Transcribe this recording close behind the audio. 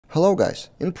Hello guys,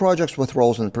 in projects with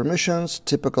roles and permissions,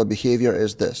 typical behavior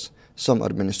is this. Some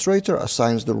administrator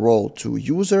assigns the role to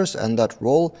users and that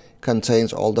role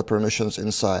contains all the permissions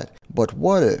inside. But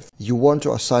what if you want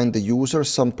to assign the user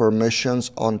some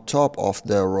permissions on top of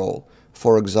their role?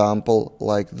 For example,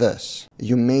 like this.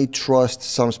 You may trust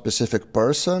some specific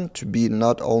person to be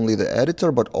not only the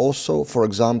editor, but also, for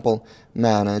example,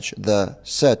 manage the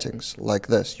settings. Like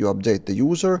this. You update the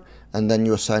user and then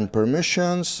you assign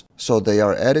permissions so they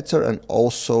are editor and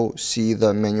also see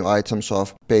the menu items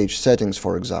of page settings,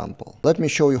 for example. Let me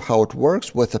show you how it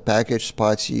works with the package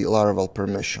Spotty Laravel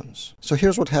permissions. So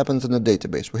here's what happens in the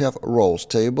database. We have roles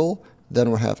table, then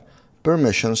we have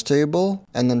permissions table,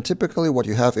 and then typically what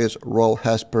you have is role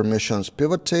has permissions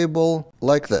pivot table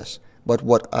like this. But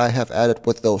what I have added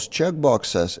with those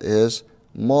checkboxes is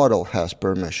model has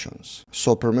permissions.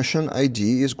 So permission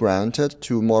ID is granted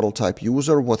to model type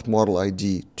user with model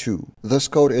ID 2. This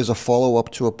code is a follow-up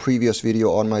to a previous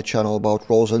video on my channel about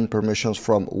roles and permissions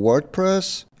from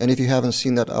WordPress. And if you haven't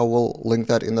seen that, I will link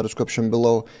that in the description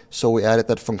below. So we added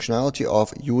that functionality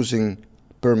of using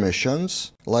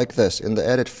permissions like this. In the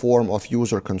edit form of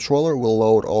user controller, we'll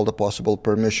load all the possible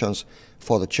permissions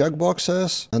for the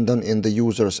checkboxes, and then in the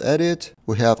user's edit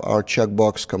we have our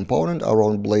checkbox component, our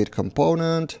own blade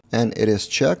component, and it is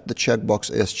checked. The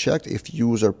checkbox is checked if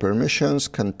user permissions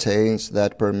contains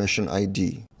that permission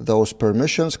ID. Those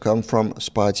permissions come from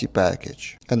Spotty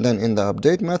package. And then in the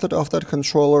update method of that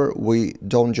controller, we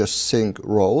don't just sync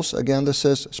roles, again this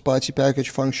is Spotty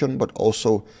package function, but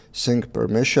also sync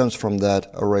permissions from that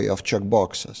array of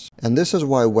checkboxes. And this is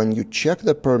why when you check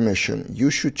the permission, you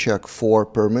should check for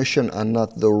permission and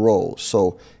not the role.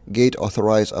 So gate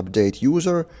authorize update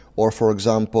user, or for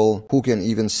example, who can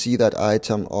even see that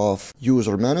item of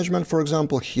user management, for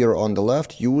example, here on the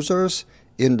left, users,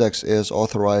 index is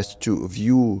authorized to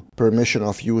view permission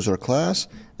of user class,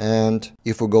 and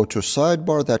if we go to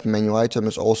sidebar, that menu item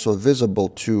is also visible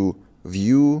to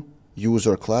view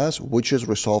user class, which is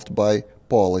resolved by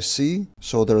policy.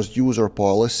 So there's user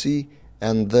policy,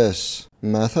 and this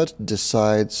method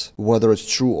decides whether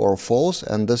it's true or false,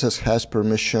 and this is has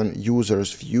permission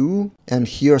users view. And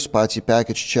here Spotty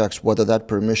package checks whether that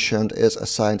permission is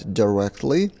assigned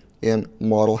directly in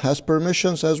model has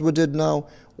permissions as we did now,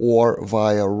 or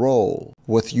via role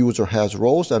with user has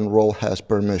roles and role has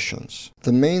permissions.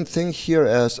 The main thing here,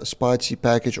 as Spotty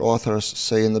package authors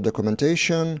say in the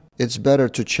documentation, it's better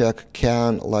to check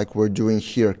can, like we're doing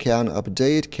here, can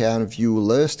update, can view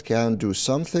list, can do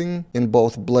something in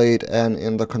both blade and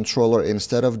in the controller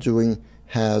instead of doing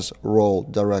has role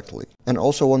directly. And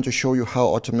also want to show you how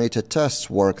automated tests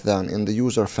work then. In the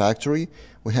user factory,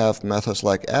 we have methods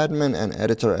like admin and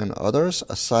editor and others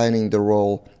assigning the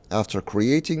role after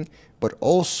creating, but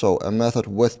also a method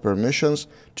with permissions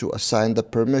to assign the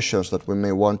permissions that we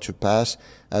may want to pass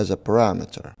as a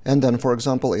parameter. And then, for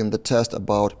example, in the test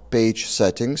about page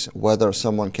settings, whether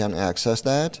someone can access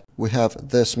that, we have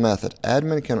this method.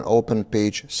 Admin can open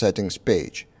page settings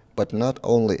page. But not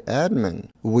only admin,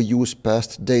 we use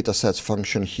past datasets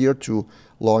function here to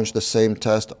launch the same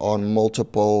test on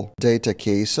multiple data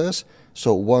cases.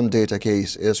 So one data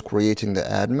case is creating the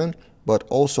admin, but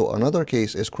also another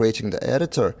case is creating the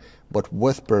editor, but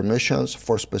with permissions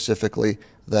for specifically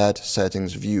that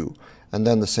settings view. And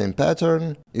then the same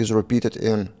pattern is repeated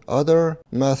in other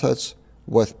methods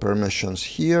with permissions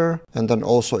here, and then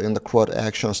also in the CRUD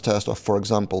actions test of, for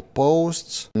example,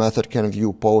 posts, method can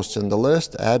view posts in the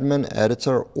list, admin,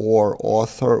 editor, or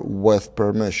author with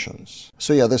permissions.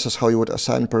 So yeah, this is how you would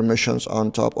assign permissions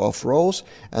on top of roles.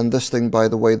 And this thing, by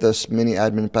the way, this mini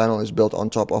admin panel is built on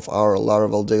top of our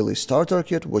Laravel daily starter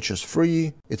kit, which is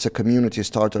free. It's a community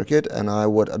starter kit, and I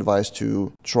would advise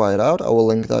to try it out. I will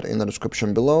link that in the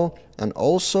description below. And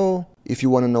also, if you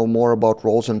want to know more about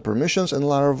roles and permissions in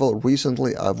Laravel,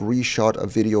 recently I've reshot a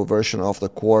video version of the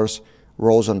course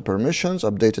Roles and Permissions,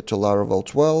 updated to Laravel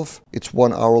 12. It's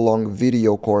 1 hour long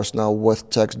video course now with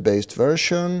text-based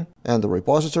version and the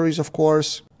repositories, of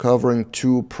course, covering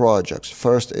 2 projects.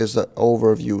 First is the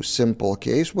overview simple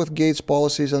case with gates,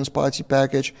 policies, and Spotty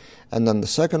package. And then the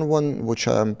second one, which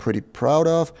I'm pretty proud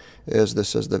of, is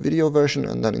this is the video version.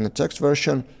 And then in the text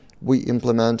version, we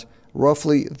implement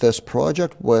roughly this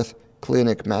project with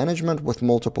clinic management with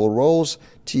multiple roles,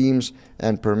 teams,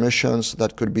 and permissions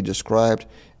that could be described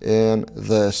in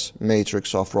this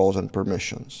matrix of roles and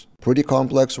permissions. Pretty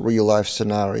complex real-life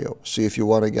scenario. So if you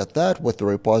want to get that with the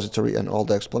repository and all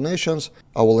the explanations,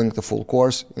 I will link the full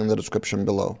course in the description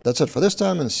below. That's it for this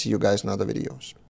time, and see you guys in other videos.